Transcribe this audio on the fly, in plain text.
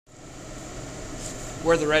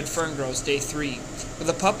where the red fern grows, day 3. With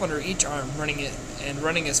a pup under each arm,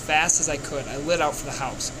 running as fast as I could, I lit out for the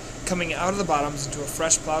house. Coming out of the bottoms into a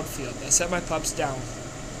fresh plowed field, I set my pups down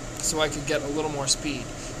so I could get a little more speed,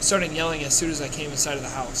 starting yelling as soon as I came inside of the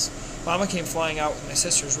house. Mama came flying out with my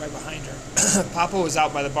sisters right behind her. Papa was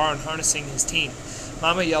out by the barn harnessing his team.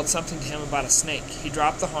 Mama yelled something to him about a snake. He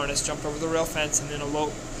dropped the harness, jumped over the rail fence, and then a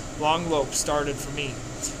long lope started for me.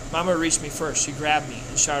 Mama reached me first. She grabbed me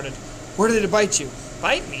and shouted, "Where did it bite you?"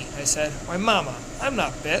 "Bite me?" I said. "Why, Mama, I'm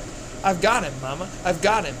not bit." "I've got him, Mama. I've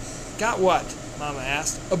got him." "Got what?" Mama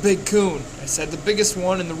asked. "A big coon," I said. "The biggest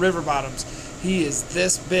one in the river bottoms. He is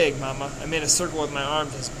this big, Mama." I made a circle with my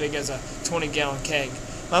arms as big as a 20-gallon keg.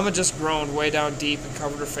 Mama just groaned way down deep and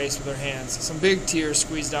covered her face with her hands. Some big tears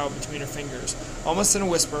squeezed out between her fingers. Almost in a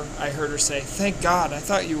whisper, I heard her say, "Thank God, I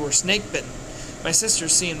thought you were snake-bitten." My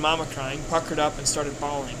sisters, seeing Mama crying, puckered up and started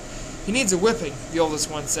bawling. "He needs a whipping," the oldest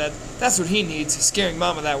one said. "That's what he needs, scaring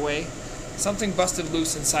Mama that way." Something busted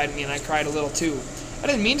loose inside me, and I cried a little too. "I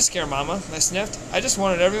didn't mean to scare Mama," I sniffed. "I just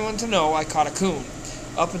wanted everyone to know I caught a coon."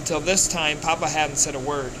 Up until this time, Papa hadn't said a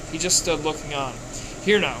word. He just stood looking on.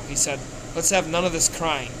 "Here now," he said. "Let's have none of this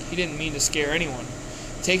crying." He didn't mean to scare anyone.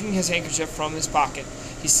 Taking his handkerchief from his pocket,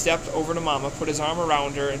 he stepped over to Mama, put his arm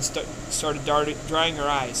around her, and started drying her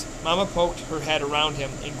eyes. Mama poked her head around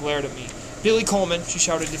him and glared at me. "Billy Coleman," she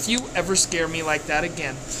shouted, "if you ever scare me like that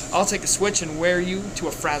again, I'll take a switch and wear you to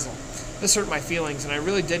a frazzle." This hurt my feelings, and I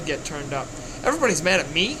really did get turned up. "Everybody's mad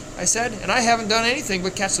at me," I said, "and I haven't done anything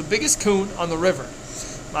but catch the biggest coon on the river."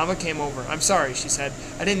 Mama came over. "I'm sorry," she said.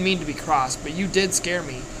 "I didn't mean to be cross, but you did scare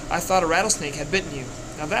me. I thought a rattlesnake had bitten you."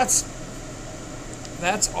 "Now that's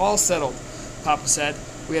all settled," Papa said.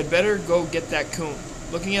 "We had better go get that coon."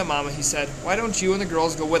 Looking at Mama, he said, "Why don't you and the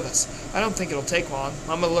girls go with us? I don't think it'll take long."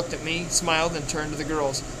 Mama looked at me, smiled, and turned to the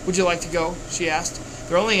girls. "Would you like to go?" she asked.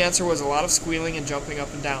 Their only answer was a lot of squealing and jumping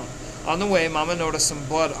up and down. On the way, Mama noticed some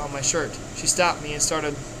blood on my shirt. She stopped me and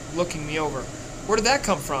started looking me over. "Where did that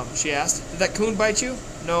come from?" she asked. "Did that coon bite you?"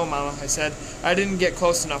 "No, Mama," I said. "I didn't get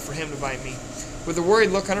close enough for him to bite me." With a worried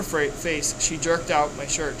look on her face, she jerked out my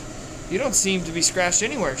shirt. "You don't seem to be scratched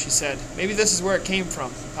anywhere," she said. "Maybe this is where it came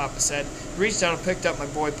from," Papa said. He reached down and picked up my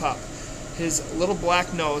boy pup. His little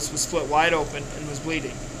black nose was split wide open and was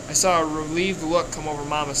bleeding. I saw a relieved look come over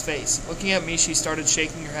Mama's face. Looking at me, she started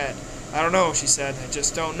shaking her head. "I don't know," she said. "I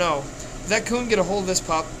just don't know." "Did that coon get a hold of this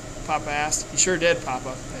pup?" Papa asked. "He sure did,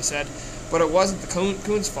 Papa," I said. "But it wasn't the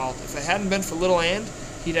coon's fault. If it hadn't been for little Ann,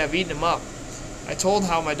 he'd have eaten him up." I told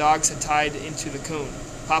how my dogs had tied into the coon.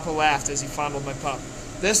 Papa laughed as he fondled my pup.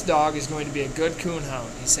 "This dog is going to be a good coon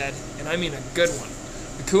hound," he said, "and I mean a good one."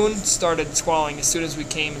 The coon started squalling as soon as we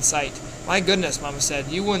came in sight. "My goodness," Mama said,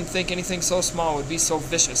 "you wouldn't think anything so small would be so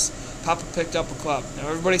vicious." Papa picked up a club. "Now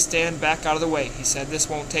everybody stand back out of the way," he said. "This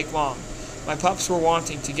won't take long." My pups were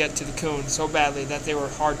wanting to get to the coon so badly that they were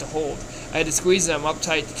hard to hold. I had to squeeze them up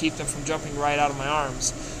tight to keep them from jumping right out of my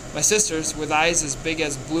arms. My sisters, with eyes as big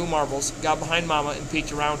as blue marbles, got behind Mama and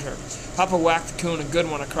peeked around her. Papa whacked the coon a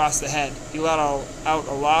good one across the head. He let out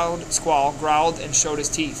a loud squall, growled, and showed his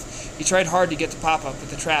teeth. He tried hard to get to Papa, but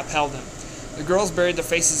the trap held him. The girls buried their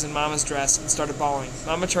faces in Mama's dress and started bawling.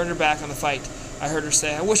 Mama turned her back on the fight. I heard her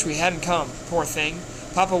say, "I wish we hadn't come. Poor thing."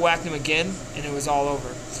 Papa whacked him again, and it was all over.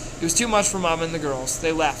 It was too much for Mama and the girls.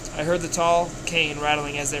 They left. I heard the tall cane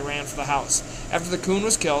rattling as they ran for the house. After the coon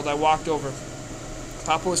was killed, I walked over.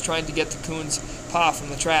 Papa was trying to get the coon's paw from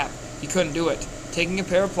the trap. He couldn't do it. Taking a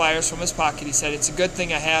pair of pliers from his pocket, he said, "It's a good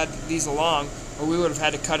thing I had these along, or we would have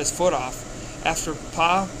had to cut his foot off." After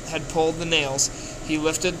Pa had pulled the nails, he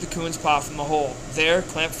lifted the coon's paw from the hole. There,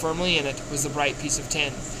 clamped firmly in it, was the bright piece of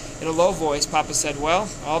tin. In a low voice, Papa said, "Well,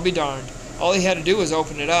 I'll be darned. All he had to do was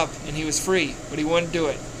open it up, and he was free, but he wouldn't do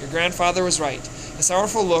it. Your grandfather was right." A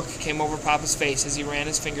sorrowful look came over Papa's face as he ran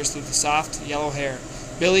his fingers through the soft, yellow hair.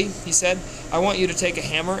 "Billy," he said, "I want you to take a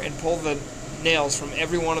hammer and pull the nails from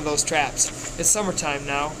every one of those traps. It's summertime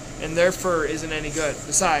now, and their fur isn't any good.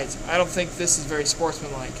 Besides, I don't think this is very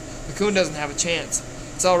sportsmanlike. The coon doesn't have a chance.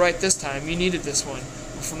 It's all right this time. You needed this one.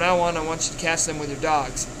 But from now on, I want you to catch them with your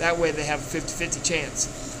dogs. That way they have a 50-50 chance."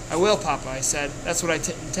 "I will, Papa," I said. "That's what I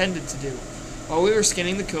intended to do." While we were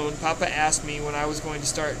skinning the coon, Papa asked me when I was going to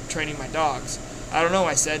start training my dogs. "I don't know,"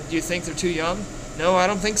 I said. "Do you think they're too young?" "No, I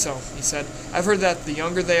don't think so," he said. "I've heard that the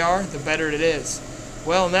younger they are, the better it is."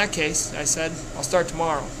 "Well, in that case," I said, "I'll start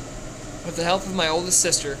tomorrow." With the help of my oldest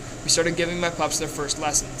sister, we started giving my pups their first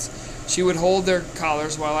lessons. She would hold their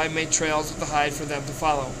collars while I made trails with the hide for them to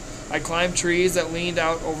follow. I'd climb trees that leaned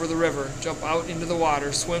out over the river, jump out into the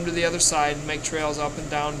water, swim to the other side, and make trails up and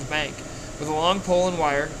down the bank. With a long pole and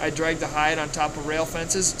wire, I'd drag the hide on top of rail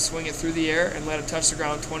fences, swing it through the air, and let it touch the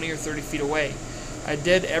ground 20 or 30 feet away. I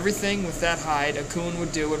did everything with that hide a coon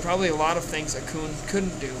would do, and probably a lot of things a coon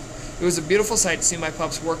couldn't do. It was a beautiful sight to see my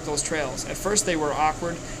pups work those trails. At first they were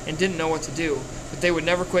awkward and didn't know what to do, but they would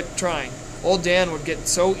never quit trying. Old Dan would get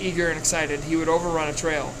so eager and excited he would overrun a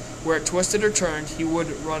trail. Where it twisted or turned, he would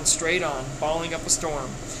run straight on, bawling up a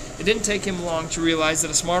storm. It didn't take him long to realize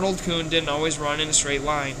that a smart old coon didn't always run in a straight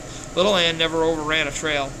line. Little Ann never overran a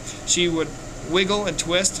trail. She would wiggle and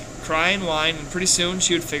twist, cry and whine, and pretty soon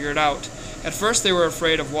she would figure it out. At first they were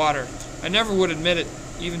afraid of water. I never would admit it,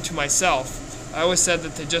 even to myself. I always said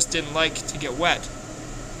that they just didn't like to get wet.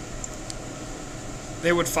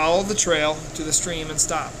 They would follow the trail to the stream and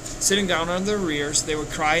stop. Sitting down on their rears, they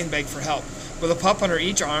would cry and beg for help. With a pup under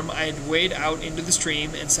each arm, I had waded out into the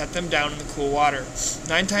stream and set them down in the cool water.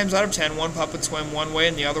 9 times out of 10, one pup would swim one way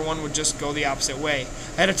and the other one would just go the opposite way.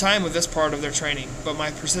 I had a time with this part of their training, but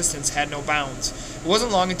my persistence had no bounds. It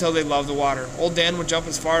wasn't long until they loved the water. Old Dan would jump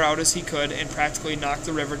as far out as he could and practically knock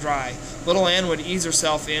the river dry. Little Ann would ease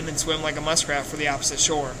herself in and swim like a muskrat for the opposite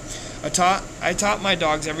shore. I taught my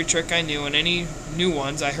dogs every trick I knew and any new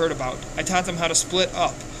ones I heard about. I taught them how to split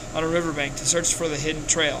up on a riverbank to search for the hidden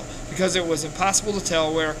trail, because it was impossible to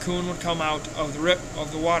tell where a coon would come out of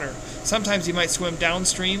the water. Sometimes he might swim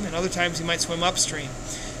downstream, and other times he might swim upstream.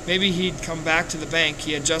 Maybe he'd come back to the bank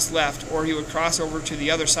he had just left, or he would cross over to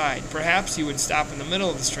the other side. Perhaps he would stop in the middle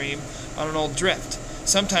of the stream on an old drift.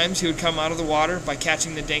 Sometimes he would come out of the water by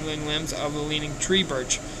catching the dangling limbs of a leaning tree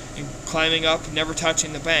birch and climbing up, never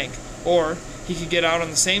touching the bank. Or he could get out on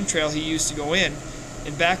the same trail he used to go in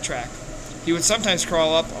and backtrack. He would sometimes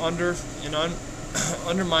crawl up under an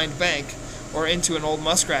undermined bank or into an old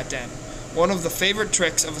muskrat den. One of the favorite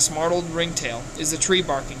tricks of a smart old ringtail is the tree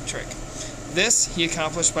barking trick. This he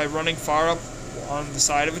accomplished by running far up on the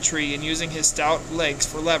side of a tree and using his stout legs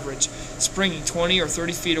for leverage, springing 20 or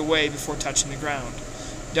 30 feet away before touching the ground.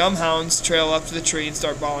 Dumb hounds trail up to the tree and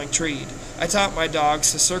start bawling treed. I taught my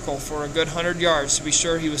dogs to circle for a good 100 yards to be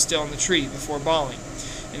sure he was still in the tree before bawling.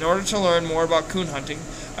 In order to learn more about coon hunting,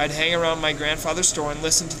 I'd hang around my grandfather's store and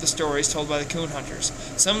listen to the stories told by the coon hunters.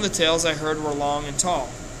 Some of the tales I heard were long and tall,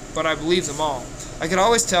 but I believed them all. I could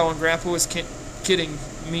always tell when Grandpa was kidding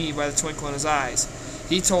me by the twinkle in his eyes.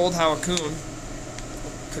 He told how a coon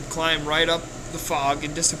could climb right up the fog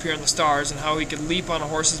and disappear in the stars, and how he could leap on a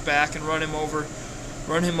horse's back and run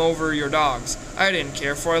him over your dogs. I didn't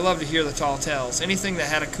care, for I loved to hear the tall tales. Anything that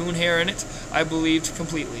had a coon hair in it, I believed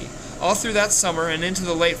completely. All through that summer and into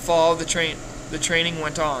the late fall, the training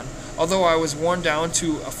went on. Although I was worn down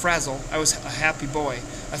to a frazzle, I was a happy boy.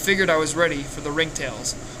 I figured I was ready for the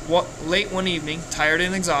ringtails. Late one evening, tired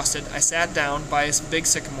and exhausted, I sat down by a big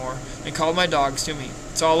sycamore and called my dogs to me.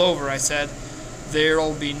 "It's all over," I said.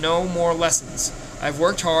 "There'll be no more lessons. I've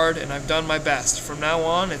worked hard and I've done my best. From now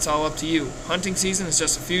on, it's all up to you. Hunting season is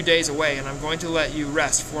just a few days away, and I'm going to let you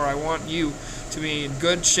rest, for I want you to be in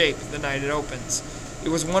good shape the night it opens." It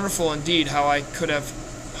was wonderful indeed how I could have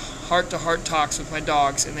heart-to-heart talks with my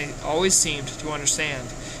dogs, and they always seemed to understand.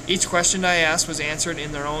 Each question I asked was answered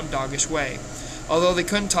in their own doggish way. Although they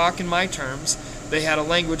couldn't talk in my terms, they had a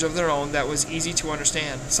language of their own that was easy to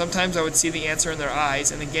understand. Sometimes I would see the answer in their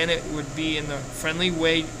eyes, and again it would be in the friendly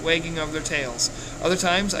wagging of their tails. Other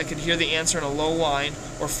times I could hear the answer in a low whine,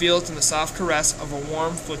 or feel it in the soft caress of a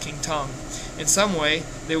warm, flicking tongue. In some way,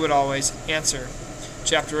 they would always answer.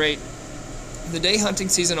 Chapter 8. The day hunting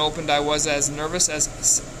season opened, I was as nervous as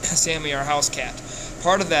Sammy, our house cat.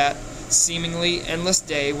 Part of that seemingly endless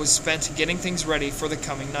day was spent getting things ready for the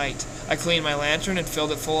coming night. I cleaned my lantern and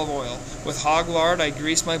filled it full of oil. With hog lard, I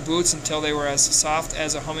greased my boots until they were as soft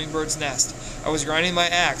as a hummingbird's nest. I was grinding my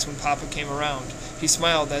axe when Papa came around. He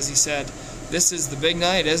smiled as he said, "This is the big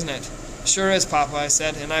night, isn't it?" "Sure is, Papa," I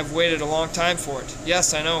said, "and I've waited a long time for it."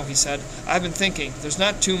 "Yes, I know," he said. "I've been thinking. There's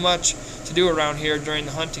not too much to do around here during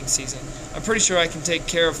the hunting season. I'm pretty sure I can take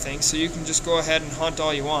care of things, so you can just go ahead and hunt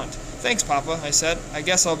all you want." "Thanks, Papa," I said. "I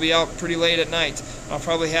guess I'll be out pretty late at night, and I'll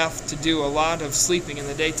probably have to do a lot of sleeping in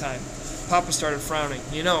the daytime." Papa started frowning.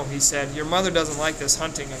 "You know," he said, "your mother doesn't like this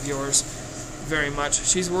hunting of yours very much.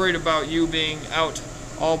 She's worried about you being out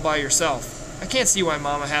all by yourself." "I can't see why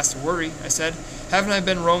Mama has to worry," I said. "Haven't I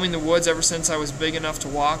been roaming the woods ever since I was big enough to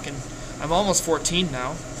walk, and I'm almost 14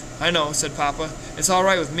 now." "I know," said Papa. "It's all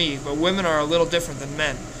right with me, but women are a little different than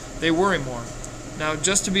men. They worry more. Now,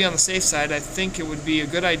 just to be on the safe side, I think it would be a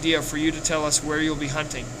good idea for you to tell us where you'll be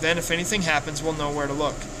hunting. Then, if anything happens, we'll know where to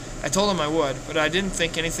look." I told him I would, but I didn't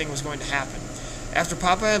think anything was going to happen. After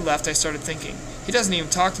Papa had left, I started thinking. He doesn't even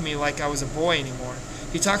talk to me like I was a boy anymore.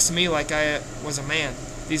 He talks to me like I was a man.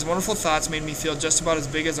 These wonderful thoughts made me feel just about as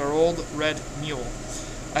big as our old red mule.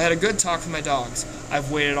 I had a good talk with my dogs.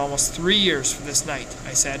 I've waited almost 3 years for this night,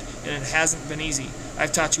 I said, and it hasn't been easy.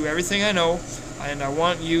 I've taught you everything I know, and I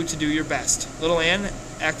want you to do your best. Little Ann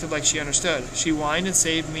acted like she understood. She whined and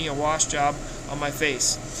saved me a wash job on my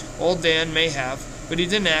face. Old Dan may have, but he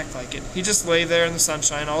didn't act like it. He just lay there in the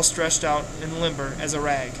sunshine, all stretched out and limber as a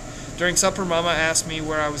rag. During supper, Mama asked me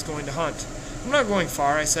where I was going to hunt. I'm not going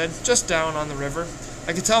far, I said, just down on the river.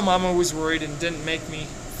 I could tell Mama was worried and didn't make me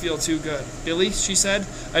feel too good. Billy, she said,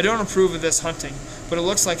 I don't approve of this hunting, but it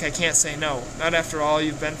looks like I can't say no, not after all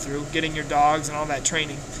you've been through, getting your dogs and all that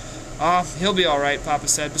training. Ah, he'll be all right, Papa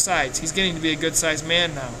said. Besides, he's getting to be a good-sized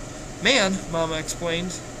man now. Man, Mama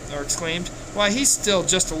exclaimed. Why, he's still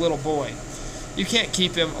just a little boy. You can't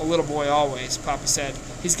keep him a little boy always, Papa said.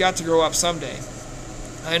 He's got to grow up someday.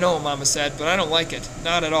 I know, Mama said, but I don't like it.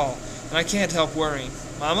 Not at all. And I can't help worrying.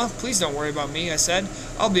 Mama, please don't worry about me, I said.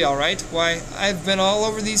 I'll be all right. Why, I've been all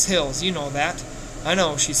over these hills. You know that. I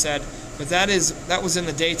know, she said. But that was in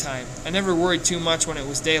the daytime. I never worried too much when it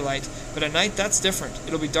was daylight. But at night, that's different.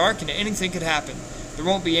 It'll be dark and anything could happen. There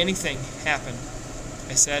won't be anything happen,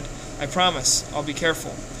 I said. I promise. I'll be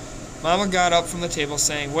careful. Mama got up from the table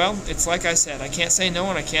saying, well, it's like I said. I can't say no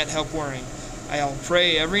and I can't help worrying. I'll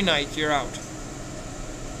pray every night you're out.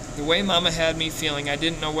 The way Mama had me feeling, I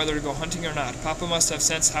didn't know whether to go hunting or not. Papa must have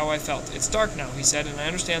sensed how I felt. It's dark now, he said, and I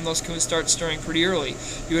understand those coons start stirring pretty early.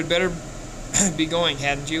 You had better be going,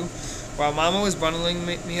 hadn't you? While Mama was bundling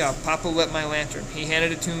me up, Papa lit my lantern. He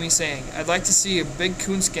handed it to me, saying, I'd like to see a big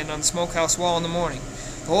coonskin on the smokehouse wall in the morning.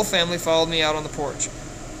 The whole family followed me out on the porch.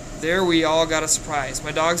 There we all got a surprise.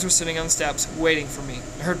 My dogs were sitting on the steps, waiting for me.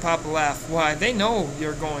 I heard Papa laugh. Why, they know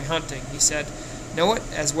you're going hunting, he said. Know it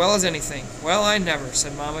as well as anything. Well, I never,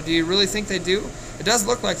 said Mama. Do you really think they do? It does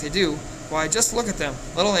look like they do. Why, just look at them.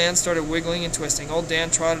 Little Ann started wiggling and twisting. Old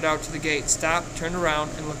Dan trotted out to the gate, stopped, turned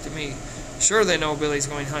around, and looked at me. Sure they know Billy's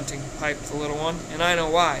going hunting, piped the little one, and I know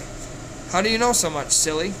why. How do you know so much,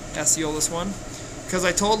 silly? Asked the oldest one. Because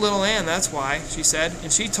I told little Ann, that's why, she said,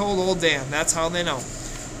 and she told old Dan, that's how they know.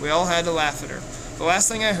 We all had to laugh at her. The last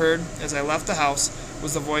thing I heard, as I left the house,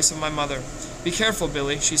 was the voice of my mother. Be careful,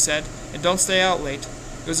 Billy, she said, and don't stay out late.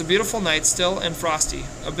 It was a beautiful night, still and frosty.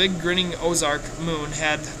 A big grinning Ozark moon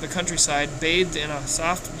had the countryside bathed in a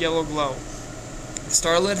soft yellow glow. The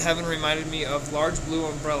starlit heaven reminded me of a large blue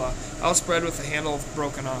umbrella, outspread with the handle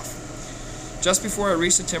broken off. Just before I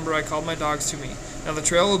reached the timber, I called my dogs to me. Now the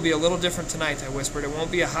trail will be a little different tonight, I whispered. It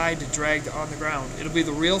won't be a hide dragged on the ground. It'll be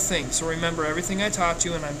the real thing, so remember everything I taught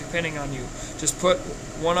you, and I'm depending on you. Just put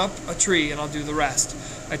one up a tree, and I'll do the rest.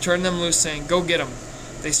 I turned them loose, saying, Go get 'em.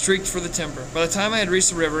 They streaked for the timber. By the time I had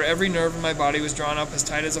reached the river, every nerve in my body was drawn up as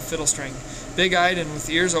tight as a fiddle string. Big-eyed and with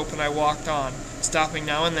ears open, I walked on, stopping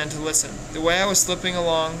now and then to listen. The way I was slipping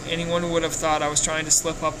along, anyone would have thought I was trying to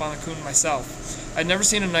slip up on a coon myself. I'd never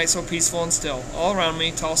seen a night so peaceful and still. All around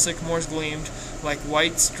me, tall sycamores gleamed like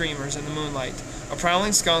white streamers in the moonlight. A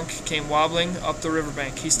prowling skunk came wobbling up the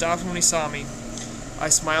riverbank. He stopped when he saw me. I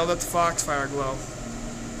smiled at the foxfire glow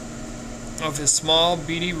of his small,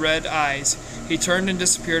 beady red eyes. He turned and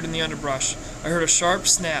disappeared in the underbrush. I heard a sharp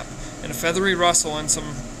snap and a feathery rustle in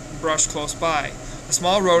some brush close by. A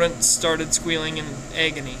small rodent started squealing in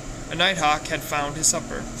agony. A nighthawk had found his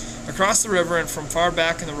supper. Across the river and from far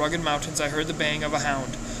back in the rugged mountains I heard the baying of a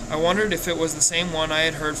hound. I wondered if it was the same one I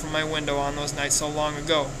had heard from my window on those nights so long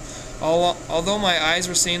ago. Although my eyes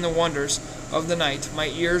were seeing the wonders of the night, my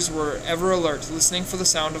ears were ever alert, listening for the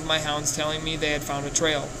sound of my hounds telling me they had found a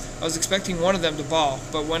trail. I was expecting one of them to bawl,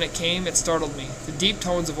 but when it came, it startled me. The deep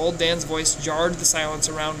tones of old Dan's voice jarred the silence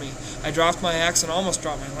around me. I dropped my axe and almost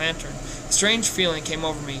dropped my lantern. A strange feeling came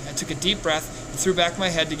over me. I took a deep breath and threw back my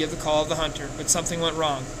head to give the call of the hunter, but something went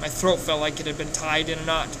wrong. My throat felt like it had been tied in a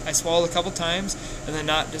knot. I swallowed a couple times, and the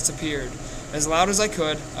knot disappeared. As loud as I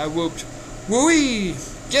could, I whooped, Woo-wee!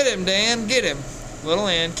 Get him, Dan, get him! Little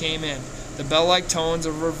Ann came in. The bell-like tones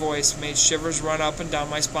of her voice made shivers run up and down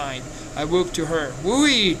my spine. I whooped to her,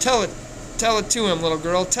 Woo-wee! Tell it to him, little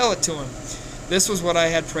girl, tell it to him. This was what I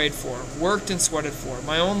had prayed for, worked and sweated for,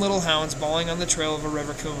 my own little hounds bawling on the trail of a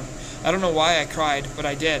river coon. I don't know why I cried, but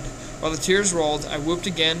I did. While the tears rolled, I whooped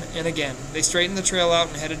again and again. They straightened the trail out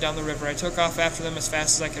and headed down the river. I took off after them as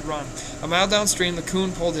fast as I could run. A mile downstream, the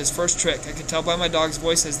coon pulled his first trick. I could tell by my dogs'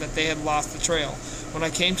 voices that they had lost the trail. When I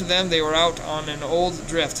came to them, they were out on an old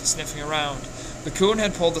drift, sniffing around. The coon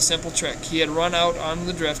had pulled a simple trick. He had run out on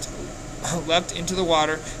the drift, leapt into the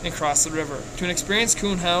water, and crossed the river. To an experienced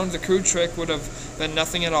coonhound, the crude trick would have been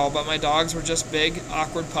nothing at all, but my dogs were just big,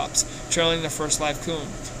 awkward pups, trailing their first live coon.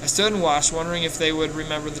 I stood and watched, wondering if they would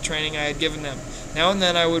remember the training I had given them. Now and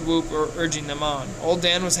then I would whoop, urging them on. Old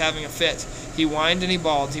Dan was having a fit. He whined and he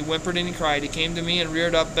bawled, he whimpered and he cried. He came to me and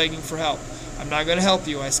reared up, begging for help. "I'm not going to help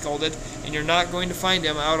you," I scolded, "and you're not going to find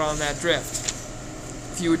him out on that drift.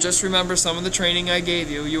 If you would just remember some of the training I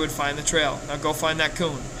gave you, you would find the trail. Now go find that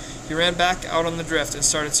coon." He ran back out on the drift and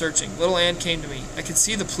started searching. Little Ann came to me. I could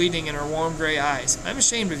see the pleading in her warm gray eyes. "I'm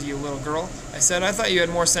ashamed of you, little girl," I said. "I thought you had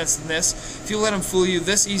more sense than this. If you let him fool you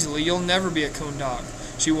this easily, you'll never be a coon dog."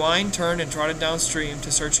 She whined, turned, and trotted downstream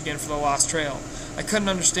to search again for the lost trail. I couldn't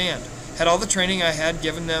understand. Had all the training I had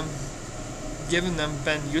given them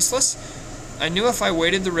been useless? I knew if I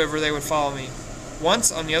waded the river they would follow me.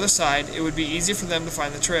 Once on the other side, it would be easy for them to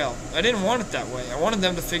find the trail. I didn't want it that way. I wanted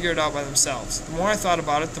them to figure it out by themselves. The more I thought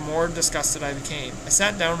about it, the more disgusted I became. I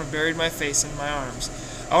sat down and buried my face in my arms.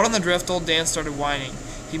 Out on the drift, old Dan started whining.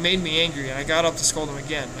 He made me angry, and I got up to scold him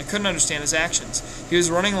again. I couldn't understand his actions. He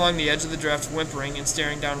was running along the edge of the drift, whimpering and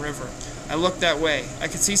staring downriver. I looked that way. I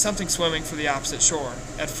could see something swimming for the opposite shore.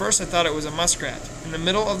 At first I thought it was a muskrat. In the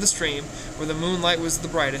middle of the stream, where the moonlight was the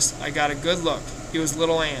brightest, I got a good look. It was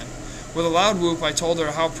little Ann. With a loud whoop, I told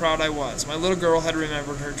her how proud I was. My little girl had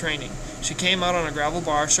remembered her training. She came out on a gravel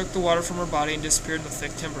bar, shook the water from her body, and disappeared in the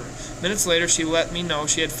thick timber. Minutes later, she let me know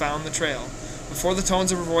she had found the trail. Before the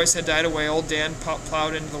tones of her voice had died away, old Dan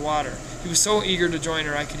plowed into the water. He was so eager to join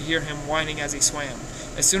her, I could hear him whining as he swam.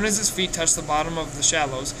 As soon as his feet touched the bottom of the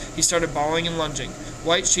shallows, he started bawling and lunging.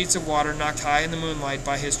 White sheets of water, knocked high in the moonlight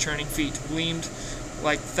by his churning feet, gleamed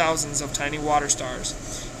like thousands of tiny water stars.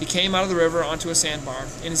 He came out of the river onto a sandbar.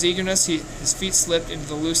 In his eagerness, his feet slipped into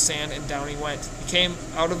the loose sand, and down he went. He came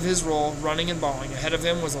out of his roll, running and bawling. Ahead of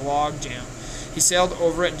him was a log jam. He sailed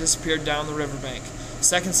over it and disappeared down the riverbank.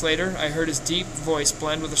 Seconds later, I heard his deep voice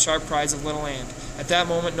blend with the sharp cries of little Ann. At that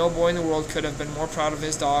moment, no boy in the world could have been more proud of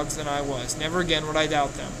his dogs than I was. Never again would I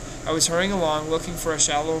doubt them. I was hurrying along, looking for a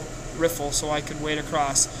shallow riffle so I could wade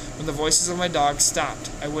across, when the voices of my dogs stopped.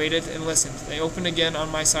 I waited and listened. They opened again on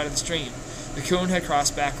my side of the stream. The coon had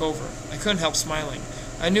crossed back over. I couldn't help smiling.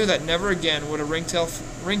 I knew that never again would a ringtail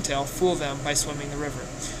fool them by swimming the river.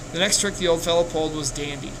 The next trick the old fellow pulled was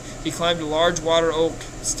dandy. He climbed a large water oak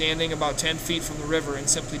standing about 10 feet from the river and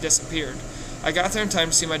simply disappeared. I got there in time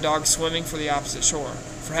to see my dogs swimming for the opposite shore.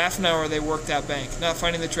 For half an hour they worked that bank. Not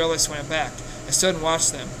finding the trail, they swam back. I stood and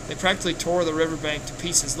watched them. They practically tore the river bank to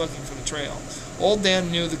pieces looking for the trail. Old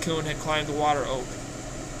Dan knew the coon had climbed the water oak.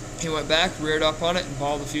 He went back, reared up on it, and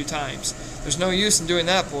bawled a few times. "There's no use in doing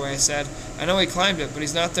that, boy," I said. "I know he climbed it, but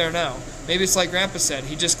he's not there now. Maybe it's like Grandpa said.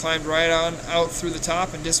 He just climbed right on out through the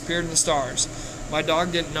top and disappeared in the stars." My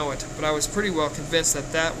dog didn't know it, but I was pretty well convinced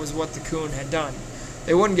that that was what the coon had done.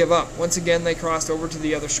 They wouldn't give up. Once again they crossed over to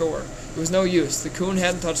the other shore. It was no use. The coon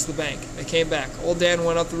hadn't touched the bank. They came back. Old Dan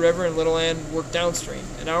went up the river, and little Ann worked downstream.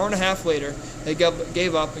 An hour and a half later, they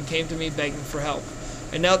gave up and came to me begging for help.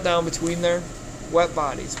 I knelt down between their wet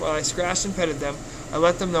bodies. While I scratched and petted them, I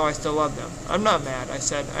let them know I still loved them. "I'm not mad," I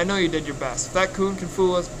said. "I know you did your best. If that coon can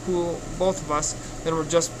fool both of us, then we're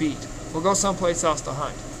just beat. We'll go someplace else to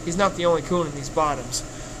hunt. He's not the only coon in these bottoms."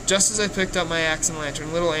 Just as I picked up my axe and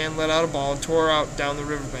lantern, little Ann let out a bawl and tore out down the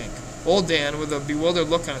riverbank. Old Dan, with a bewildered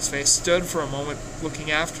look on his face, stood for a moment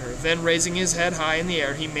looking after her. Then, raising his head high in the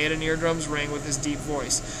air, he made an eardrums ring with his deep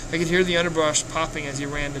voice. I could hear the underbrush popping as he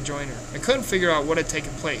ran to join her. I couldn't figure out what had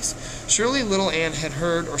taken place. Surely little Ann had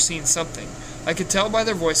heard or seen something. I could tell by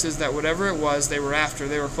their voices that whatever it was they were after,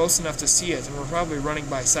 they were close enough to see it and were probably running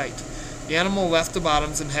by sight. The animal left the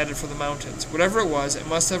bottoms and headed for the mountains. Whatever it was, it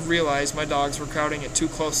must have realized my dogs were crowding it too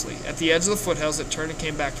closely. At the edge of the foothills, it turned and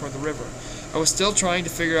came back toward the river. I was still trying to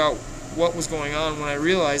figure out what was going on when I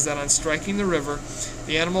realized that on striking the river,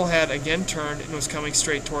 the animal had again turned and was coming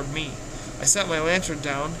straight toward me. I set my lantern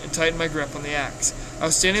down and tightened my grip on the axe. I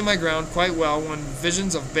was standing my ground quite well when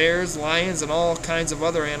visions of bears, lions, and all kinds of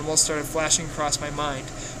other animals started flashing across my mind.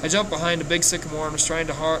 I jumped behind a big sycamore and was trying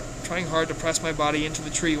hard to press my body into the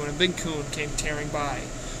tree when a big coon came tearing by.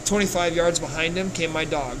 25 yards behind him came my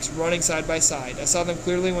dogs, running side by side. I saw them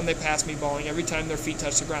clearly when they passed me, bawling every time their feet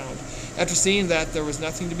touched the ground. After seeing that there was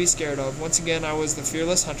nothing to be scared of, once again I was the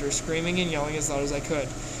fearless hunter, screaming and yelling as loud as I could.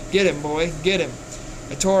 "Get him, boy, get him!"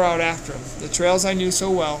 I tore out after him. The trails I knew so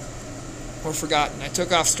well were forgotten. I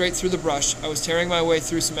took off straight through the brush. I was tearing my way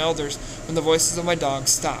through some alders when the voices of my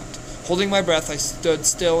dogs stopped. Holding my breath, I stood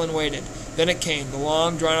still and waited. Then it came, the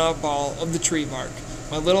long, drawn-out bawl of the tree bark.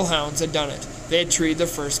 My little hounds had done it. They had treed their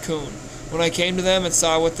first coon. When I came to them and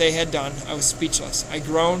saw what they had done, I was speechless. I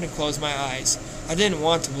groaned and closed my eyes. I didn't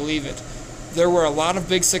want to believe it. There were a lot of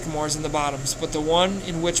big sycamores in the bottoms, but the one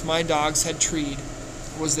in which my dogs had treed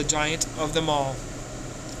was the giant of them all.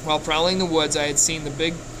 While prowling the woods, I had seen the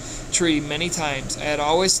big tree many times. I had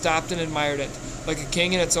always stopped and admired it. Like a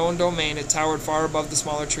king in its own domain, it towered far above the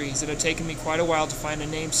smaller trees. It had taken me quite a while to find a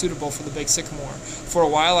name suitable for the big sycamore. For a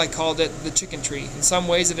while I called it the chicken tree. In some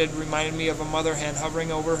ways it had reminded me of a mother hen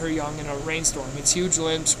hovering over her young in a rainstorm, its huge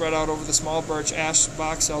limbs spread out over the small birch, ash,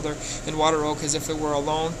 box elder, and water oak as if it were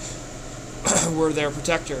alone were their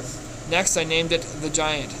protector. Next, I named it the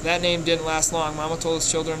giant. That name didn't last long. Mama told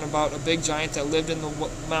us children about a big giant that lived in the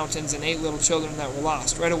mountains and 8 little children that were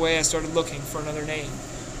lost. Right away, I started looking for another name.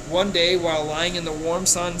 One day, while lying in the warm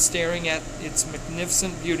sun staring at its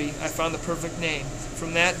magnificent beauty, I found the perfect name.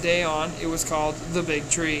 From that day on, it was called the Big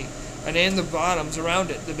Tree. I named the bottoms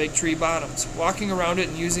around it the Big Tree Bottoms. Walking around it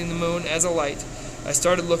and using the moon as a light, I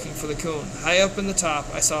started looking for the coon. High up in the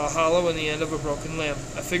top, I saw a hollow in the end of a broken limb.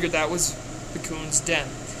 I figured that was the coon's den.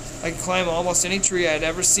 I could climb almost any tree I had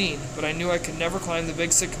ever seen, but I knew I could never climb the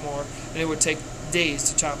big sycamore, and it would take days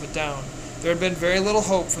to chop it down. There had been very little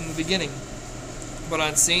hope from the beginning, but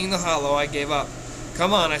on seeing the hollow, I gave up.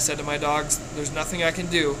 "Come on," I said to my dogs. "There's nothing I can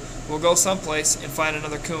do. We'll go someplace and find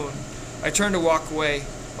another coon." I turned to walk away.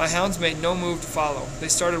 My hounds made no move to follow. They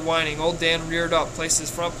started whining. Old Dan reared up, placed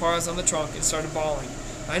his front paws on the trunk, and started bawling.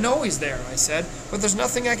 "I know he's there," I said, "but there's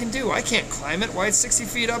nothing I can do. I can't climb it. Why, it's 60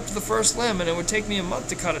 feet up to the first limb, and it would take me a month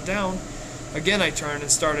to cut it down." Again I turned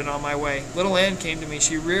and started on my way. Little Ann came to me.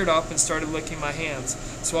 She reared up and started licking my hands.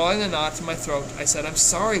 Swallowing the knot in my throat, I said, "I'm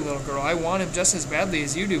sorry, little girl. I want him just as badly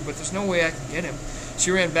as you do, but there's no way I can get him."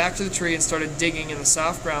 She ran back to the tree and started digging in the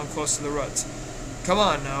soft ground close to the roots. "Come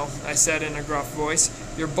on now," I said in a gruff voice.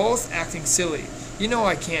 "You're both acting silly. You know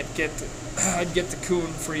I can't get I'd get the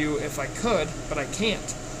coon for you if I could, but I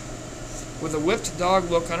can't." With a whipped dog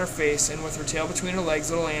look on her face and with her tail between her legs,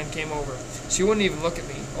 Little Ann came over. She wouldn't even look at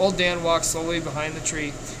me. Old Dan walked slowly behind the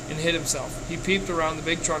tree and hid himself. He peeped around the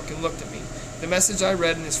big trunk and looked at me. The message I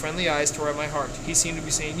read in his friendly eyes tore at my heart. He seemed to be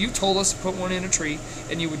saying, "You told us to put one in a tree,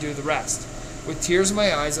 and you would do the rest." With tears in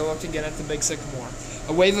my eyes, I looked again at the big sycamore.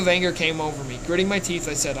 A wave of anger came over me. Gritting my teeth,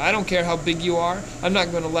 I said, "I don't care how big you are. I'm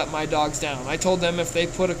not going to let my dogs down. I told them if they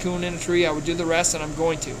put a coon in a tree, I would do the rest, and I'm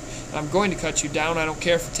going to. And I'm going to cut you down. I don't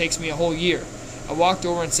care if it takes me a whole year." I walked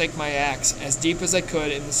over and sank my axe as deep as I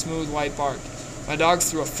could in the smooth white bark. My dogs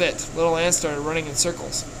threw a fit. Little Ann started running in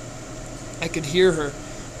circles. I could hear her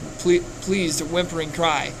pleased whimpering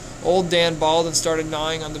cry. Old Dan bawled and started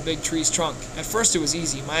gnawing on the big tree's trunk. At first it was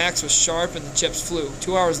easy. My axe was sharp and the chips flew.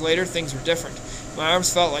 2 hours later things were different. My arms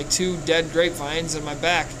felt like 2 dead grapevines, and my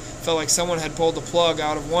back felt like someone had pulled the plug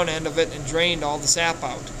out of one end of it and drained all the sap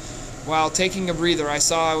out. While taking a breather, I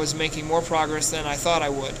saw I was making more progress than I thought I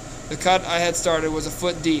would. The cut I had started was a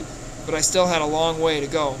foot deep, but I still had a long way to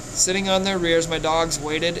go. Sitting on their rears, my dogs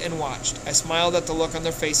waited and watched. I smiled at the look on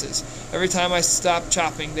their faces. Every time I stopped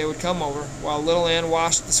chopping, they would come over. While Little Ann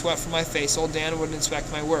washed the sweat from my face, Old Dan would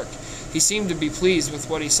inspect my work. He seemed to be pleased with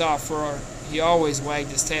what he saw, for he always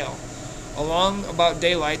wagged his tail. Along about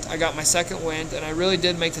daylight, I got my second wind, and I really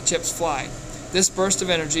did make the chips fly. This burst of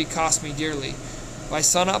energy cost me dearly. By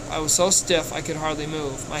sunup, I was so stiff I could hardly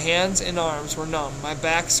move. My hands and arms were numb. My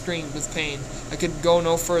back screamed with pain. I could go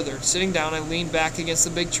no further. Sitting down, I leaned back against the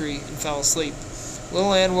big tree and fell asleep.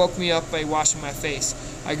 Little Ann woke me up by washing my face.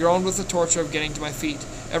 I groaned with the torture of getting to my feet.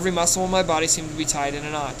 Every muscle in my body seemed to be tied in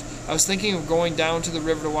a knot. I was thinking of going down to the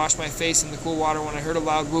river to wash my face in the cool water when I heard a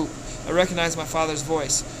loud whoop. I recognized my father's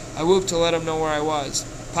voice. I whooped to let him know where I was.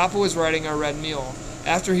 Papa was riding our red mule.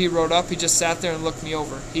 After he rode up, he just sat there and looked me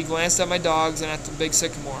over. He glanced at my dogs and at the big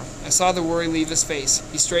sycamore. I saw the worry leave his face.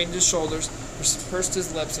 He straightened his shoulders, pursed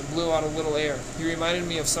his lips, and blew out a little air. He reminded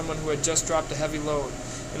me of someone who had just dropped a heavy load.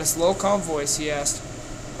 In a slow, calm voice, he asked,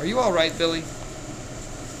 "Are you all right, Billy?"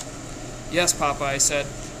 "Yes, Papa," I said.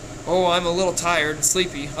 "Oh, I'm a little tired and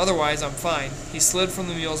sleepy. Otherwise, I'm fine." He slid from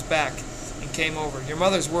the mule's back and came over. "Your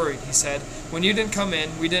mother's worried," he said. "When you didn't come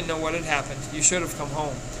in, we didn't know what had happened. You should have come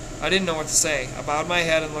home." I didn't know what to say. I bowed my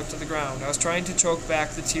head and looked at the ground. I was trying to choke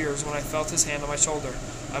back the tears when I felt his hand on my shoulder.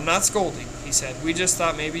 "I'm not scolding," he said. "We just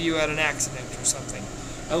thought maybe you had an accident or something."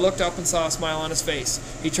 I looked up and saw a smile on his face.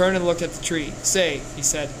 He turned and looked at the tree. "Say," he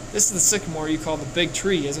said, "this is the sycamore you call the big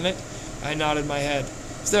tree, isn't it?" I nodded my head.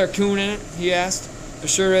 "Is there a coon in it?" he asked. "There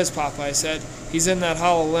sure is, Papa," I said. "He's in that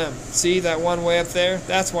hollow limb. See, that one way up there?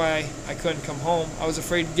 That's why I couldn't come home. I was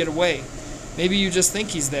afraid to get away." "Maybe you just think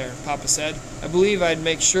he's there," Papa said. "I believe I'd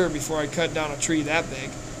make sure before I'd cut down a tree that big."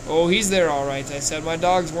 "Oh, he's there all right," I said. "My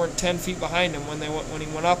dogs weren't 10 feet behind him when he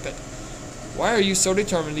went up it." "Why are you so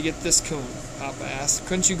determined to get this coon?" Papa asked.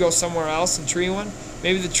 "Couldn't you go somewhere else and tree one?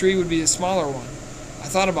 Maybe the tree would be a smaller one." "I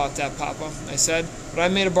thought about that, Papa," I said, "but I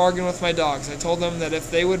made a bargain with my dogs. I told them that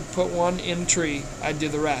if they would put one in a tree, I'd do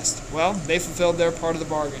the rest. Well, they fulfilled their part of the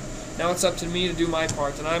bargain. Now it's up to me to do my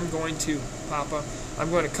part, and I'm going to, Papa. I'm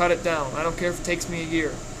going to cut it down. I don't care if it takes me a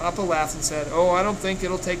year." Papa laughed and said, "Oh, I don't think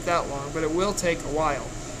it'll take that long, but it will take a while.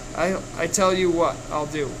 I tell you what I'll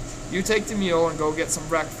do. You take the mule and go get some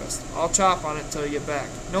breakfast. I'll chop on it till you get back."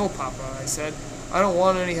 "No, Papa," I said. "I don't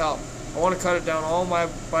want any help. I want to cut it down all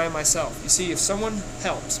by myself. You see, if someone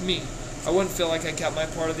helps me, I wouldn't feel like I kept my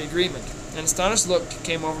part of the agreement." An astonished look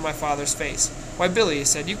came over my father's face. "Why, Billy," he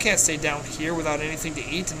said, "you can't stay down here without anything to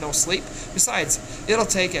eat and no sleep. Besides, it'll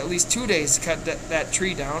take at least 2 days to cut that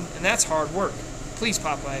tree down, and that's hard work." "Please,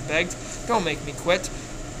 Papa," I begged, "don't make me quit.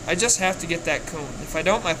 I just have to get that coon. If I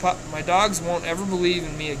don't, my dogs won't ever believe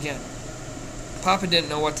in me again." Papa didn't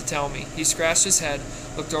know what to tell me. He scratched his head,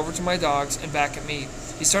 looked over to my dogs, and back at me.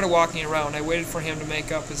 He started walking around. I waited for him to make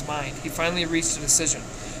up his mind. He finally reached a decision.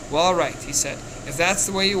 "Well, all right," he said. "If that's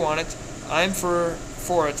the way you want it, I'm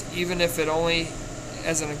for it, even if it only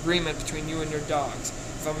as an agreement between you and your dogs.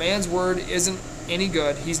 If a man's word isn't any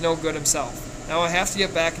good, he's no good himself. Now I have to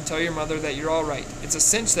get back and tell your mother that you're all right. It's a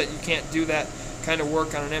cinch that you can't do that kind of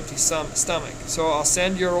work on an empty stomach, so I'll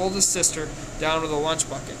send your oldest sister down with a lunch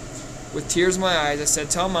bucket." With tears in my eyes, I said,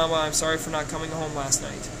 "Tell Mama I'm sorry for not coming home last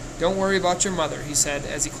night." "Don't worry about your mother," he said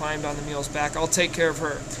as he climbed on the mule's back. "I'll take care of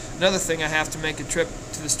her. Another thing, I have to make a trip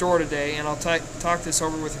to the store today, and I'll talk this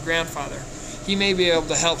over with your grandfather. He may be able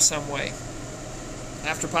to help some way."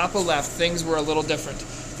 After Papa left, things were a little different.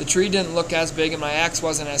 The tree didn't look as big, and my axe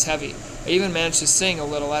wasn't as heavy. I even managed to sing a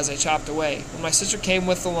little as I chopped away. When my sister came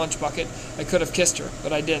with the lunch bucket, I could have kissed her,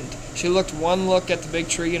 but I didn't. She looked one look at the big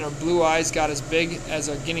tree, and her blue eyes got as big as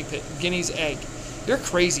a guinea's egg. "You're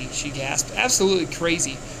crazy," she gasped. "Absolutely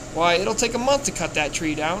crazy. Why, it'll take a month to cut that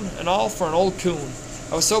tree down, and all for an old coon."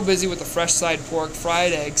 I was so busy with the fresh side pork,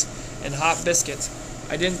 fried eggs, and hot biscuits,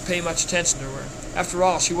 I didn't pay much attention to her. After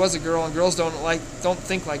all, she was a girl, and girls don't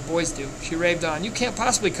think like boys do. She raved on, "You can't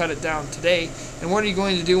possibly cut it down today, and what are you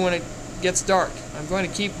going to do when it gets dark?" "I'm going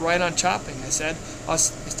to keep right on chopping," I said. I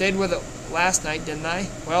stayed with it last night, didn't I?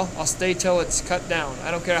 Well, I'll stay till it's cut down.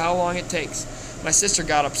 I don't care how long it takes." My sister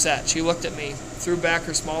got upset. She looked at me, threw back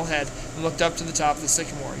her small head, and looked up to the top of the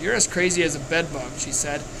sycamore. "You're as crazy as a bedbug," she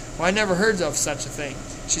said. "Well, I never heard of such a thing."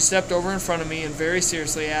 She stepped over in front of me and very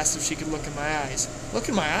seriously asked if she could look in my eyes. "Look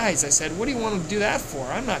in my eyes," I said. "What do you want to do that for?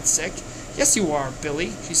 I'm not sick." "Yes, you are,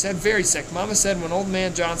 Billy," she said. "Very sick. Mama said when old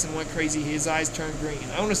man Johnson went crazy, his eyes turned green.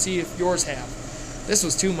 I want to see if yours have." This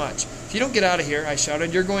was too much. "If you don't get out of here," I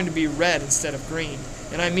shouted, "you're going to be red instead of green.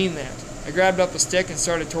 And I mean that." I grabbed up a stick and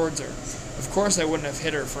started towards her. Of course I wouldn't have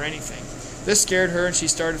hit her for anything. This scared her, and she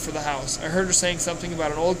started for the house. I heard her saying something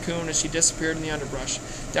about an old coon as she disappeared in the underbrush.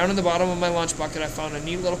 Down in the bottom of my lunch bucket I found a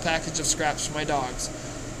neat little package of scraps for my dogs.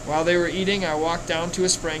 While they were eating, I walked down to a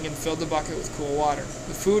spring and filled the bucket with cool water.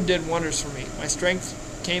 The food did wonders for me. My strength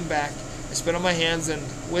came back. I spit on my hands and,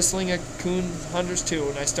 whistling a coon hunter's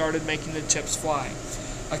tune, I started making the chips fly.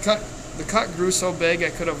 The cut grew so big I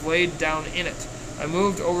could have laid down in it. I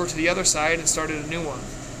moved over to the other side and started a new one.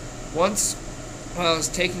 Once, while I was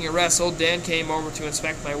taking a rest, old Dan came over to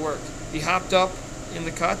inspect my work. He hopped up in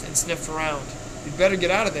the cut and sniffed around. "You'd better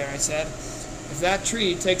get out of there," I said. "If that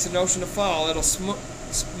tree takes a notion to fall, it'll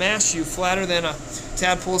smash you flatter than a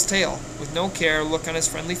tadpole's tail." With no care look on his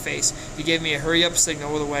friendly face, he gave me a hurry-up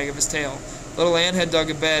signal with a wag of his tail. Little Ann had dug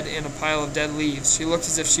a bed in a pile of dead leaves. She looked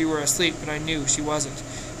as if she were asleep, but I knew she wasn't.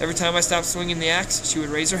 Every time I stopped swinging the axe, she would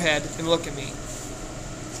raise her head and look at me.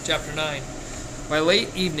 Chapter 9. By late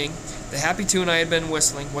evening, the happy tune I had been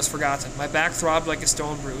whistling was forgotten. My back throbbed like a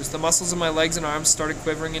stone bruise. The muscles in my legs and arms started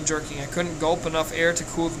quivering and jerking. I couldn't gulp enough air to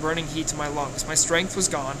cool the burning heat in my lungs. My strength was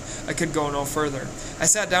gone. I could go no further. I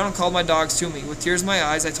sat down and called my dogs to me. With tears in my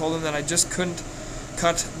eyes, I told them that I just couldn't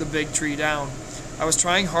cut the big tree down. I was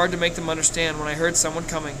trying hard to make them understand when I heard someone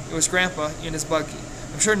coming. It was Grandpa in his buggy.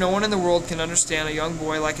 I'm sure no one in the world can understand a young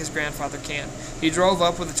boy like his grandfather can. He drove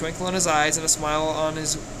up with a twinkle in his eyes and a smile on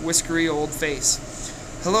his whiskery old face.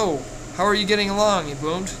 "Hello, how are you getting along?" he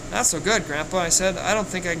boomed. "Not so good, Grandpa," I said. "I don't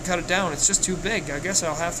think I can cut it down. It's just too big. I guess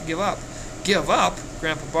I'll have to give up." "Give up?"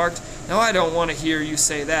 Grandpa barked. "Now I don't want to hear you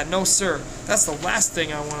say that. No, sir. That's the last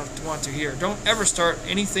thing I want to hear. Don't ever start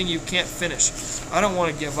anything you can't finish." "I don't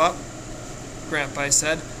want to give up, Grandpa," I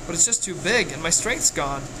said, "but it's just too big, and my strength's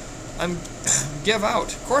gone. I'm give out."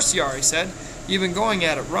 "Of course you are," he said. "You've been going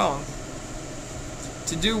at it wrong.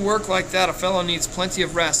 To do work like that, a fellow needs plenty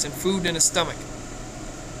of rest and food in his stomach.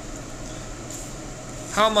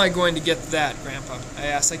 "How am I going to get that, Grandpa?" I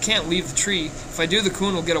asked. "I can't leave the tree. If I do, the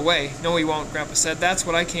coon will get away." "No, he won't," Grandpa said. "That's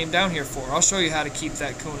what I came down here for. I'll show you how to keep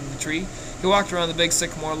that coon in the tree." He walked around the big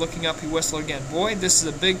sycamore. Looking up, he whistled again. "Boy, this is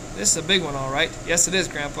a big one, all right." "Yes, it is,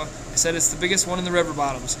 Grandpa." I said. "It's the biggest one in the river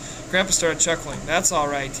bottoms." Grandpa started chuckling. "That's all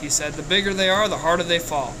right," he said. "The bigger they are, the harder they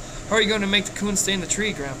fall." "How are you going to make the coon stay in the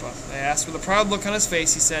tree, Grandpa?" I asked. With a proud look on his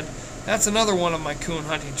face, he said, "That's another one of my coon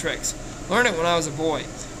hunting tricks. Learned it when I was a boy.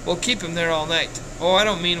 We'll keep him there all night. Oh, I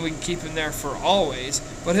don't mean we can keep him there for always,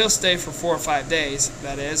 but he'll stay for 4 or 5 days,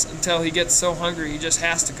 that is, until he gets so hungry he just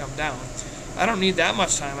has to come down." "I don't need that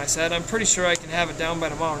much time," I said. "I'm pretty sure I can have it down by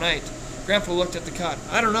tomorrow night." Grandpa looked at the cut.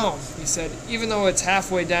 "I don't know," he said. "Even though it's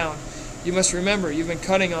halfway down, you must remember you've been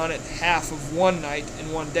cutting on it half of one night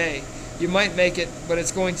in one day. You might make it, but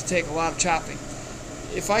it's going to take a lot of chopping."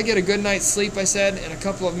 "If I get a good night's sleep," I said, "and a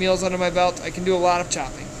couple of meals under my belt, I can do a lot of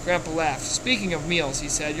chopping." Grandpa laughed. "Speaking of meals," he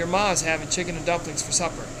said, "your ma is having chicken and dumplings for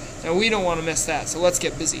supper. Now we don't want to miss that, so let's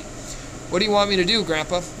get busy." "What do you want me to do,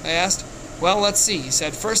 Grandpa?" I asked. "Well, let's see," he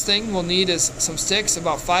said. "First thing we'll need is some sticks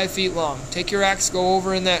about 5 feet long. Take your axe, go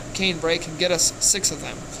over in that cane brake, and get us 6 of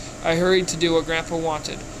them." I hurried to do what Grandpa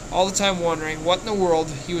wanted, all the time wondering what in the world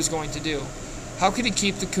he was going to do. How could he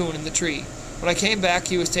keep the coon in the tree? When I came back,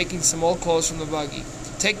 he was taking some old clothes from the buggy.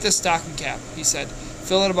 "Take this stocking cap," he said.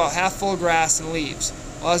 "Fill it about half full of grass and leaves."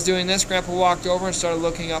 While I was doing this, Grandpa walked over and started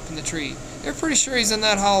looking up in the tree. "You're pretty sure he's in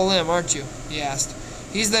that hollow limb, aren't you?" he asked.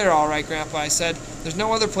 "He's there, all right, Grandpa," I said. "There's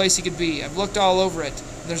no other place he could be. I've looked all over it,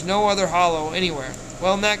 and there's no other hollow anywhere."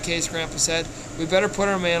 "Well, in that case," Grandpa said, "we'd better put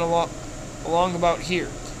our man along about here."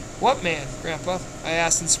 "What man, Grandpa?" I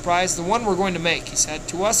asked in surprise. "The one we're going to make," he said.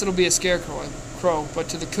 "To us it'll be a scarecrow, but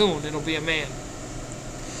to the coon it'll be a man."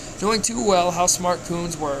 Knowing too well how smart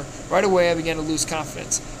coons were, right away I began to lose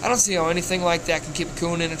confidence. "I don't see how anything like that can keep a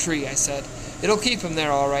coon in a tree," I said. "It'll keep him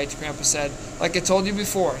there all right," Grandpa said. "Like I told you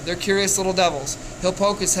before, they're curious little devils. He'll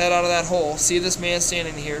poke his head out of that hole, see this man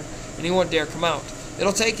standing here, and he won't dare come out.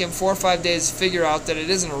 It'll take him 4 or 5 days to figure out that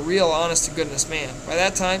it isn't a real honest-to-goodness man. By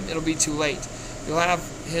that time, it'll be too late. You'll have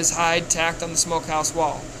his hide tacked on the smokehouse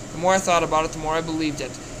wall." The more I thought about it, the more I believed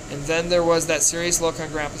it. And then there was that serious look on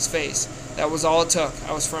Grandpa's face. That was all it took.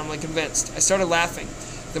 I was firmly convinced. I started laughing.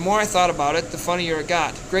 The more I thought about it, the funnier it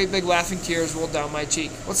got. Great big laughing tears rolled down my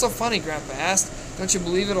cheek. "What's so funny?" Grandpa asked. "Don't you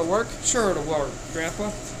believe it'll work?" "Sure it'll work,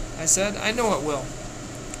 Grandpa," I said. "I know it will.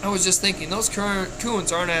 I was just thinking, those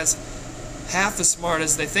coons aren't half as smart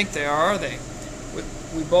as they think they are they?"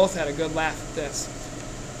 We both had a good laugh at this.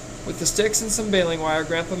 With the sticks and some baling wire,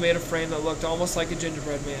 Grandpa made a frame that looked almost like a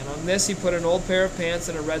gingerbread man. On this he put an old pair of pants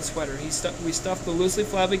and a red sweater. We stuffed the loosely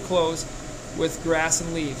flabby clothes with grass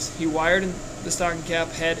and leaves. He wired the stocking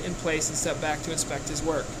cap head in place and stepped back to inspect his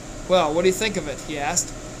work. "Well, what do you think of it?" he asked.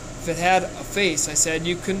 "If it had a face," I said,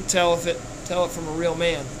 "you couldn't tell it from a real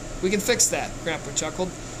man." "We can fix that," Grandpa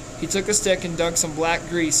chuckled. He took a stick and dug some black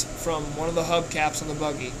grease from one of the hubcaps on the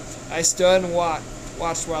buggy. I stood and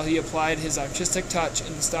watched while he applied his artistic touch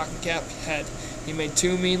in the stocking cap head. He made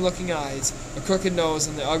 2 mean-looking eyes, a crooked nose,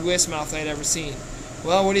 and the ugliest mouth I had ever seen.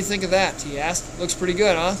 "Well, what do you think of that?" he asked. "Looks pretty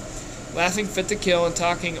good, huh?" Laughing fit to kill and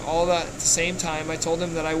talking all that at the same time, I told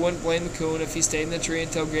him that I wouldn't blame the coon if he stayed in the tree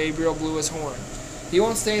until Gabriel blew his horn. "He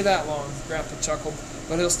won't stay that long," Grandpa chuckled,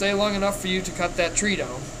 "but he'll stay long enough for you to cut that tree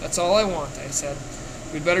down. That's all I want," I said.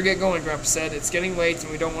 "We'd better get going," Grandpa said. "It's getting late,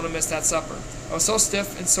 and we don't want to miss that supper." I was so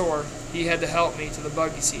stiff and sore he had to help me to the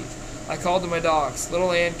buggy seat. I called to my dogs.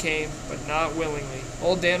 Little Ann came, but not willingly.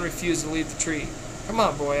 Old Dan refused to leave the tree. "Come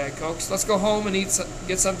on, boy," I coaxed. "Let's go home and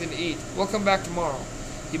get something to eat. We'll come back tomorrow."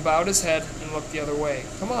 He bowed his head and looked the other way.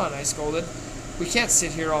 "Come on," I scolded. "We can't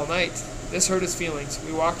sit here all night." This hurt his feelings.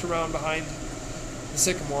 We walked around behind the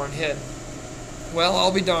sycamore and hid. "Well,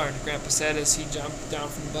 I'll be darned," Grandpa said as he jumped down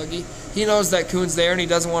from the buggy. "He knows that coon's there and he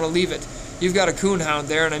doesn't want to leave it. You've got a coon hound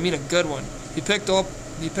there, and I mean a good one." He picked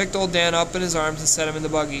old Dan up in his arms and set him in the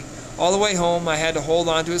buggy. All the way home I had to hold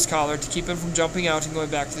on to his collar to keep him from jumping out and going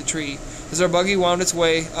back to the tree. As our buggy wound its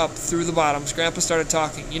way up through the bottoms, Grandpa started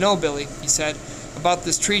talking. "You know, Billy," he said, "about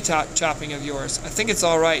this tree chopping of yours. I think it's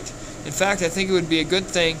all right. In fact, I think it would be a good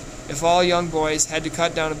thing if all young boys had to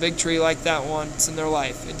cut down a big tree like that once in their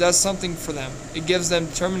life. It does something for them. It gives them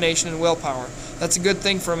determination and willpower. That's a good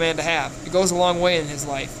thing for a man to have. It goes a long way in his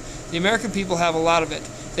life. The American people have a lot of it.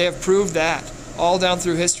 They have proved that all down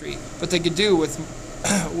through history, but they could do with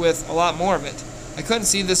with a lot more of it." I couldn't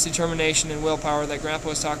see this determination and willpower that Grandpa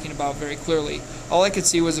was talking about very clearly. All I could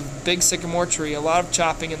see was a big sycamore tree, a lot of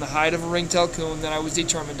chopping, and the hide of a ringtail coon that I was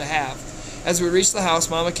determined to have. As we reached the house,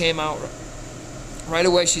 Mama came out. Right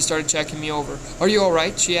away she started checking me over. "Are you all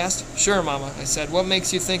right?" she asked. "Sure, Mama," I said. "What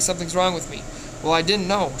makes you think something's wrong with me?" "Well, I didn't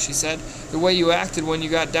know," she said, "the way you acted when you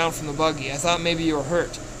got down from the buggy. I thought maybe you were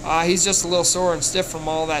hurt." He's just a little sore and stiff from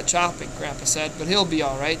all that chopping," Grandpa said, "but he'll be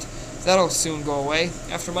all right. That'll soon go away."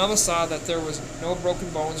 After Mama saw that there was no broken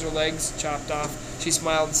bones or legs chopped off, she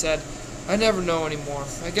smiled and said, "I never know anymore.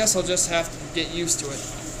 I guess I'll just have to get used to it."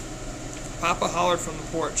 Papa hollered from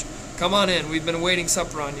the porch, "Come on in. We've been waiting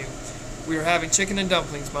supper on you." "We are having chicken and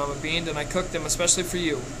dumplings," Mama beamed, "and I cooked them especially for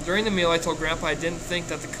you." During the meal, I told Grandpa I didn't think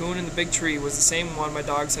that the coon in the big tree was the same one my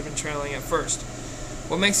dogs had been trailing at first.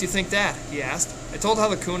 "What makes you think that?" he asked. I told how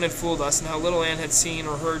the coon had fooled us and how Little Ann had seen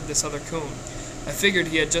or heard this other coon. I figured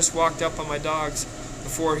he had just walked up on my dogs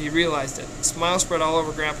before he realized it. A smile spread all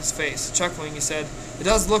over Grandpa's face. Chuckling, he said, "It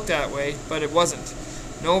does look that way, but it wasn't."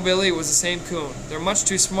 "No, Billy, it was the same coon. They're much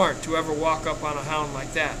too smart to ever walk up on a hound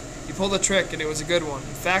like that. He pulled a trick, and it was a good one.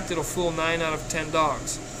 In fact, it'll fool 9 out of 10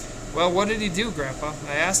 dogs." "Well, what did he do, Grandpa?"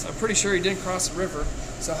 I asked. "I'm pretty sure he didn't cross the river,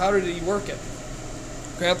 so how did he work it?"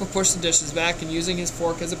 Grandpa pushed the dishes back, and using his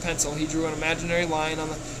fork as a pencil, he drew an imaginary line on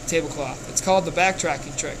the tablecloth. "It's called the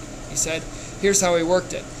backtracking trick," he said. "Here's how he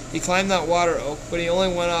worked it. He climbed that water oak, but he only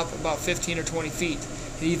went up about 15 or 20 feet.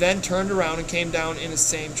 He then turned around and came down in his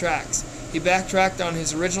same tracks. He backtracked on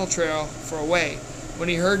his original trail for a way. When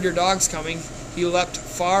he heard your dogs coming, he leapt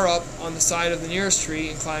far up on the side of the nearest tree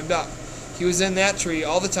and climbed up. He was in that tree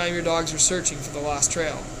all the time your dogs were searching for the lost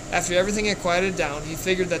trail. After everything had quieted down, he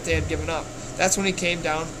figured that they had given up. That's when he came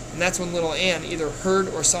down, and that's when Little Ann either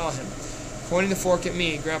heard or saw him." Pointing the fork at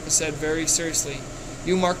me, Grandpa said very seriously,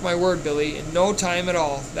 "You mark my word, Billy, in no time at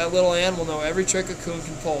all, that Little Ann will know every trick a coon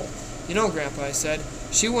can pull." "You know, Grandpa," I said,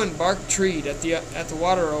 "she wouldn't bark treed at the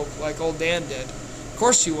water oak like old Dan did." "Of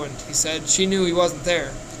course she wouldn't," he said. "She knew he wasn't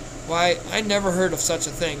there." "Why, I never heard of such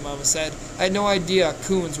a thing," Mama said. "I had no idea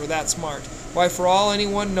coons were that smart. Why, for all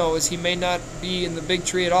anyone knows, he may not be in the big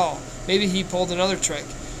tree at all. Maybe he pulled another trick.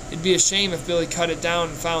 It'd be a shame if Billy cut it down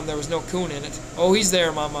and found there was no coon in it." "Oh, he's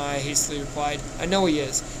there, Mama," I hastily replied. "I know he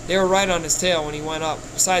is. They were right on his tail when he went up.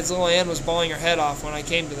 Besides, Little Ann was bawling her head off when I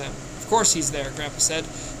came to them." "Of course he's there," Grandpa said.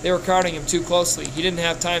 "They were crowding him too closely. He didn't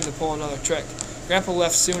have time to pull another trick." Grandpa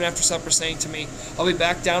left soon after supper, saying to me, "I'll be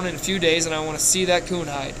back down in a few days, and I want to see that coon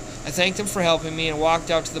hide." I thanked him for helping me and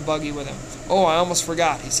walked out to the buggy with him. "Oh, I almost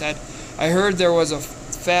forgot," he said. "I heard there was a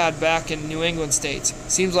fad back in New England states.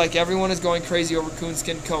 Seems like everyone is going crazy over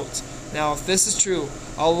coonskin coats. Now, if this is true,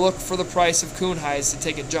 I'll look for the price of coon hides to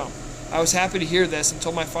take a jump." I was happy to hear this and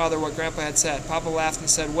told my father what Grandpa had said. Papa laughed and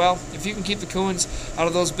said, "Well, if you can keep the coons out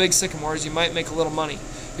of those big sycamores, you might make a little money."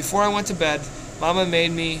 Before I went to bed, Mama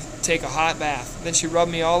made me take a hot bath. Then she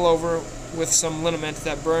rubbed me all over with some liniment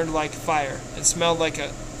that burned like fire and smelled like a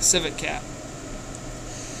civet cat.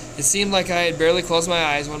 It seemed like I had barely closed my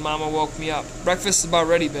eyes when Mama woke me up. "Breakfast is about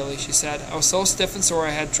ready, Billy," she said. I was so stiff and sore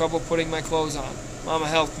I had trouble putting my clothes on. Mama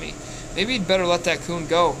helped me. "Maybe you'd better let that coon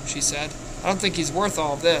go," she said. "I don't think he's worth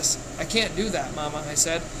all of this." "I can't do that, Mama," I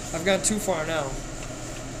said. "I've gone too far now."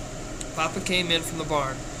 Papa came in from the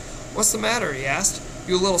barn. "What's the matter?" he asked.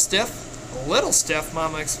 "You a little stiff?" "A little stiff,"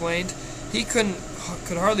 Mama explained. "He could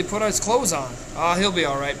hardly put his clothes on." He'll be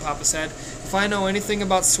all right," Papa said. "If I know anything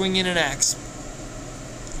about swinging an axe,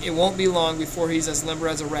 it won't be long before he's as limber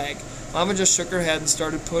as a rag." Mama just shook her head and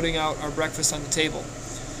started putting out our breakfast on the table.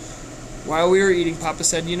 While we were eating, Papa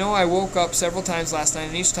said, "You know, I woke up several times last night,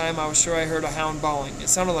 and each time I was sure I heard a hound bawling. It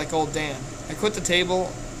sounded like old Dan." I quit the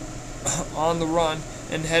table on the run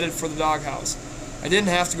and headed for the doghouse. I didn't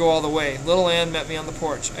have to go all the way. Little Ann met me on the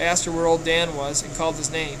porch. I asked her where old Dan was and called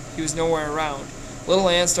his name. He was nowhere around. Little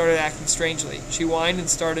Ann started acting strangely. She whined and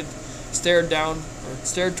stared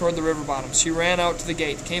toward the river bottom. She ran out to the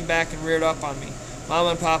gate, came back and reared up on me. Mama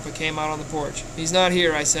and Papa came out on the porch. "He's not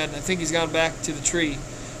here," I said. "I think he's gone back to the tree."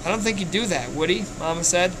 "I don't think he'd do that, would he?" Mama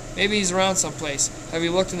said. "Maybe he's around someplace. Have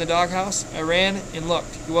you looked in the doghouse?" I ran and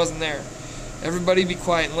looked. He wasn't there. "Everybody be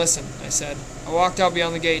quiet and listen," I said. I walked out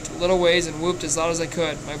beyond the gate a little ways and whooped as loud as I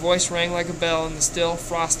could. My voice rang like a bell in the still,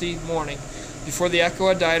 frosty morning. Before the echo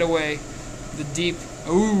had died away, the deep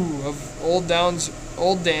 "ooh" of old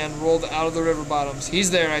Dan rolled out of the river bottoms.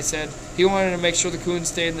 "He's there," I said. "He wanted to make sure the coon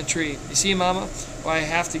stayed in the tree. You see, Mama, why I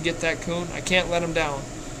have to get that coon? I can't let him down."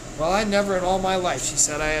 "Well, I never in all my life," she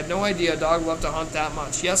said. "I had no idea a dog loved to hunt that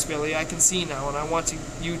much. Yes, Billy, I can see now, and I want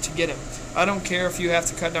you to get him. I don't care if you have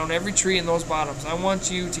to cut down every tree in those bottoms. I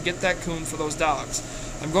want you to get that coon for those dogs."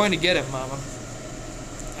 "I'm going to get him, Mama,"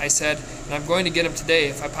 I said, "and I'm going to get him today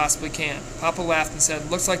if I possibly can." Papa laughed and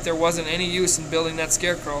said, "Looks like there wasn't any use in building that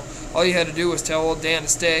scarecrow. All you had to do was tell old Dan to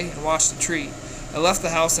stay and watch the tree." I left the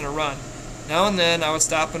house in a run. Now and then I would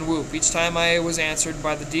stop and whoop. Each time I was answered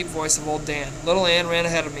by the deep voice of old Dan. Little Ann ran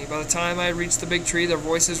ahead of me. By the time I reached the big tree, their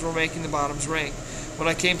voices were making the bottoms ring. When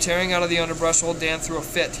I came tearing out of the underbrush, old Dan threw a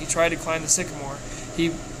fit. He tried to climb the sycamore.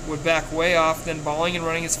 He would back way off, then bawling and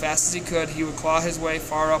running as fast as he could, he would claw his way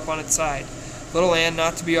far up on its side. Little Ann,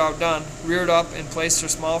 not to be outdone, reared up and placed her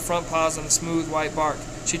small front paws on the smooth white bark.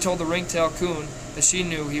 She told the ring-tailed coon that she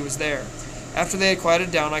knew he was there. After they had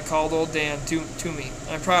quieted down, I called old Dan to me.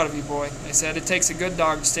 "I'm proud of you, boy," I said. "It takes a good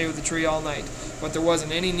dog to stay with the tree all night, but there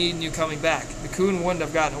wasn't any need in you coming back. The coon wouldn't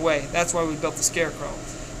have gotten away. That's why we built the scarecrow."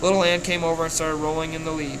 Little Ann came over and started rolling in the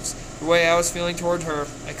leaves. The way I was feeling toward her,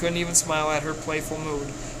 I couldn't even smile at her playful mood.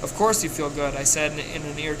 "Of course you feel good," I said in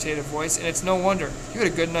an irritated voice, "and it's no wonder. You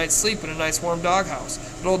had a good night's sleep in a nice warm doghouse.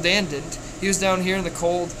 But old Dan didn't. He was down here in the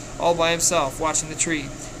cold all by himself, watching the tree.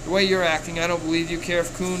 The way you're acting, I don't believe you care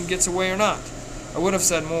if Coon gets away or not." I would have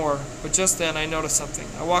said more, but just then I noticed something.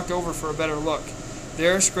 I walked over for a better look.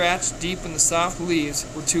 There, scratched deep in the soft leaves,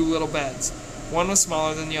 were two little beds. One was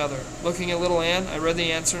smaller than the other. Looking at little Ann, I read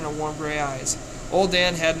the answer in her warm gray eyes. Old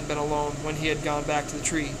Dan hadn't been alone when he had gone back to the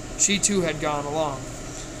tree. She too had gone along.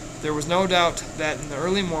 There was no doubt that in the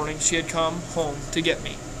early morning she had come home to get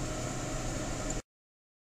me.